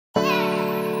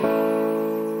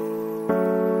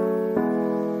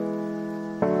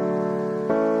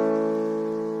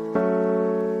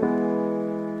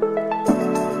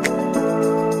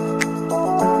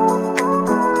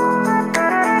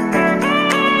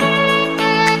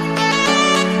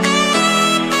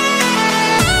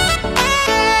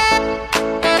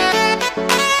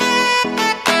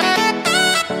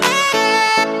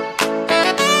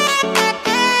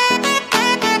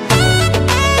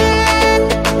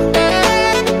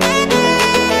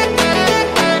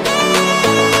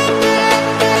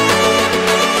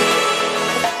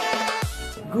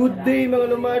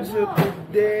much. So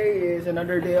today is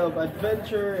another day of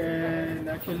adventure and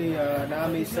actually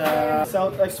nami sa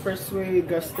South Expressway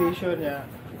gas station ya.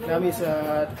 Nami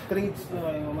sa treats no,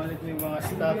 mamalit may mga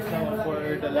stuff na for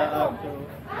the laab. So,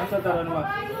 asa tara naman.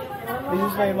 This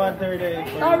is my mother day.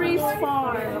 Torres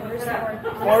Farm and Resort.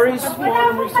 Torres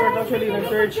Farm Resort actually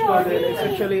na-search ko din. It's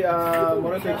actually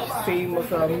more of the same as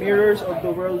Mirrors of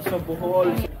the World sa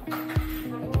Bohol.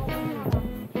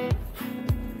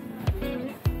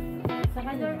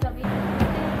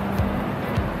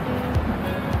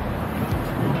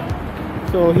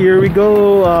 So here we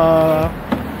go.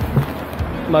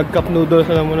 Mag-cup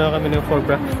noodles na muna kami for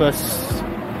breakfast.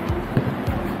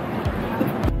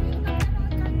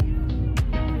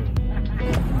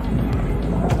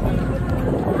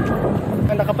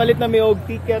 Nakapalit na may og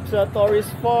ticket sa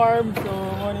Torres Farm. So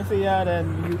ano siya,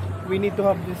 then we need to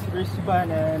have this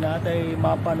wristband and natay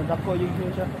mapa na dako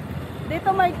yung siya.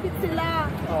 Dito may kit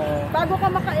sila. Bago ka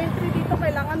maka-entry dito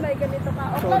kailangan may ganito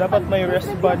ka. So dapat may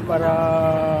wristband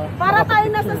para tayo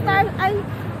nasa Star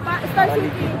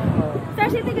City. Star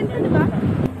City ganito, di ba?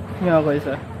 Nga ako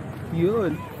isa.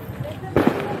 Yun.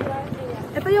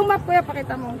 Ito yung map kuya,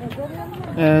 pakita mo.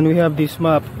 And we have this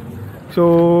map.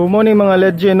 So, mo ni mga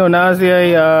legend no, na siya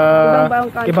ay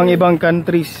ibang-ibang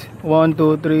countries. 1,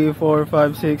 2, 3, 4,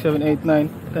 5, 6, 7, 8, 9,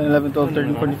 10, 11, 12,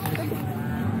 13,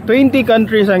 14, 20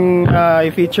 countries ang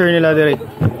i-feature nila dire.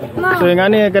 So, yung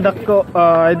ano yung kadako,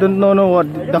 I don't know what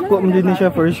dako mo din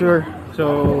siya for sure.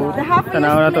 So,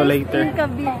 tanaw na to later.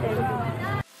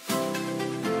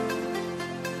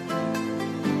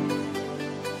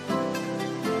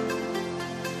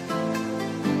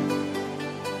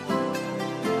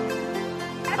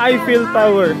 Eiffel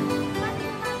Tower.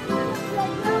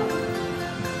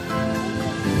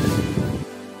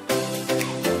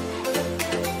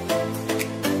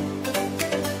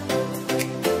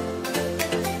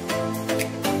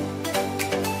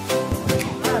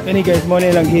 Kani guys, mo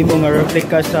nilang himo nga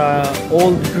replica sa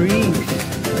old Greece.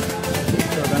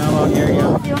 So kanang area.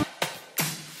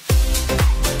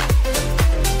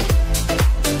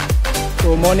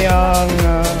 So mo ni ang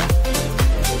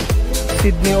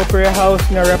Sydney Opera House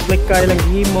nga replica ilang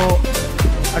himo.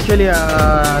 Actually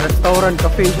restaurant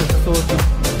cafe siya sa Soto.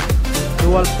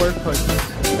 Dual purpose.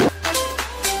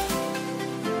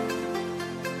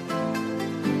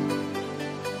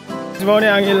 Mo ni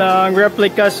ang ilang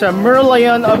replica sa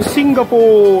Merlion of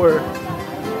Singapore.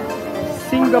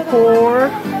 Singapore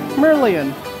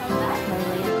Merlion.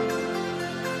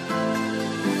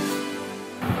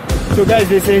 So guys,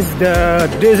 this is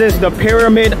the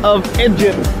Pyramid of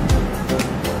Egypt.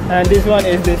 And this one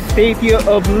is the Statue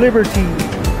of Liberty.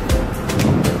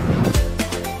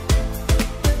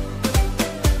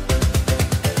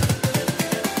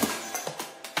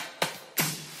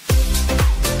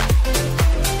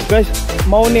 Guys,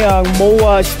 mao ni ang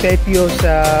MOA statue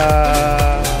sa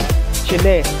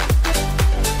Chile.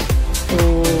 So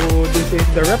this is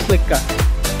the replica.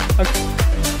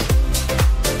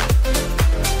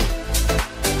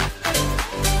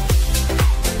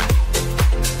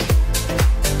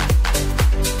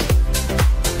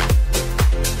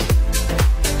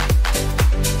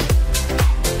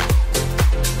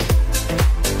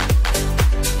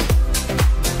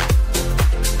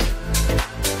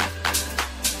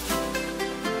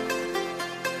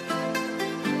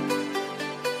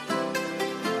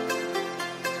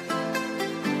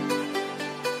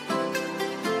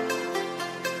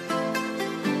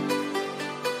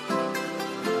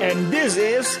 And this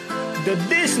is the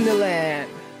Disneyland.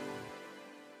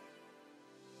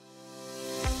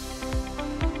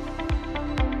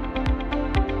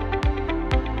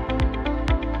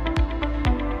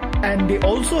 And they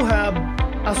also have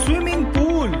a swimming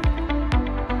pool.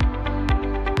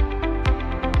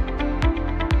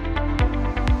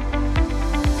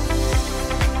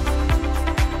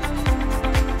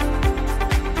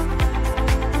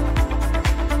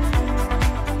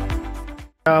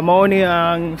 Mao ni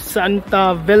ang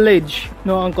Santa Village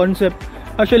no ang concept.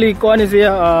 Actually kuan ni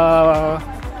siya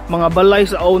mga balay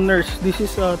sa owners. This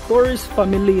is a Torres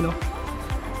family no.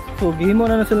 So gihimo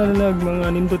na sila nag mga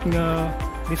nindot nga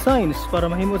designs para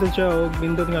mahimo sa siya og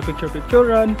nindot nga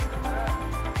picturean.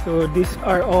 So these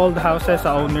are all the houses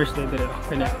sa owners dito.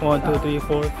 Kanya 1 2 3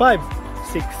 4 5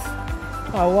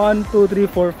 6. 1 2 3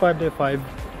 4 5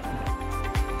 5.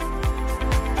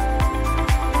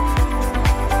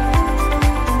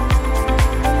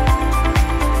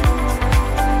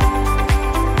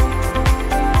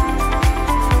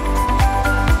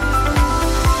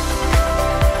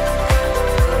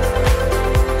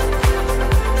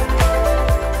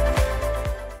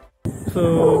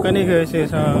 So kani guys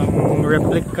is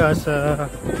replica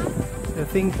sa I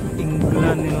think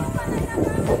England, you know.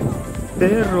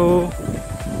 Pero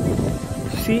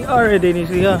CR din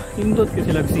siya. Hindot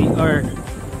kasi lang CR.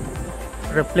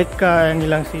 Replica ang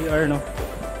ilang CR, no.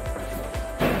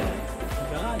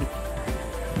 Yan.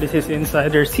 This is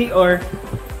inside their CR.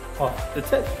 Oh,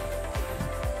 that's it.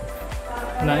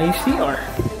 Nice CR.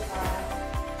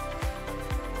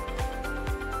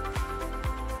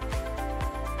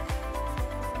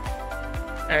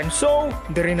 And so,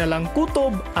 diri na lang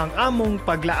kutob ang among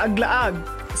paglaag-laag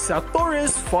sa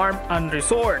Torres Farm and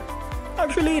Resort.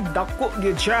 Actually, dako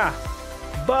gyud siya.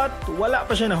 But wala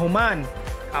pa siya nahuman.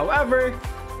 However,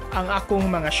 ang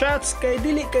akong mga shots kay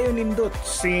dili kayo nindot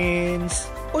since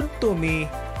udto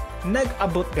mi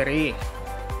nag-abot diri.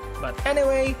 But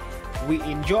anyway, we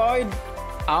enjoyed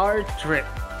our trip.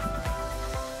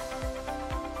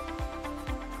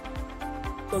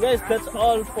 So guys, that's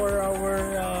all for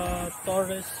our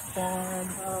Torres Farm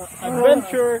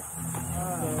adventure.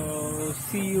 So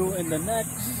see you in the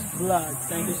next vlog.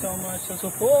 Thank you so much sa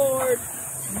support.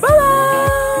 Bye!